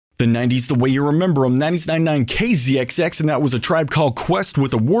The 90s the way you remember them, 99.9 KZXX, and that was A Tribe Called Quest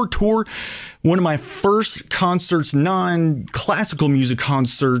with a War Tour. One of my first concerts, non-classical music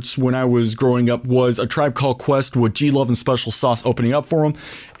concerts when I was growing up, was A Tribe Called Quest with G-Love and Special Sauce opening up for them.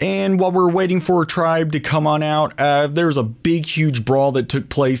 And while we were waiting for A Tribe to come on out, there was a big, huge brawl that took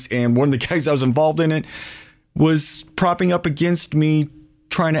place, and one of the guys that was involved in it was propping up against me,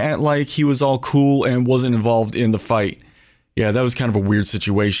 trying to act like he was all cool and wasn't involved in the fight. Yeah, that was kind of a weird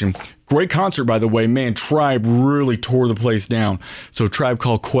situation. Great concert, by the way. Man, Tribe really tore the place down. So Tribe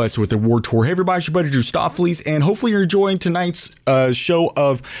Called Quest with their War Tour. Hey, everybody, it's your buddy Drew Stoffleys, and hopefully you're enjoying tonight's show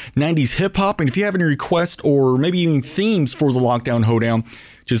of 90s hip-hop. And if you have any requests or maybe even themes for the Lockdown Hoedown,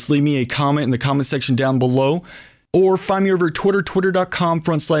 just leave me a comment in the comment section down below. Or find me over at Twitter,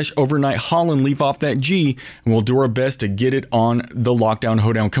 twitter.com/overnightholland. Leave off that G, and we'll do our best to get it on the Lockdown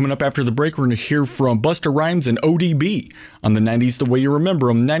Hoedown. Coming up after the break, we're going to hear from Busta Rhymes and ODB on the 90s the way you remember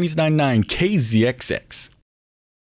them, 99.9 KZXX.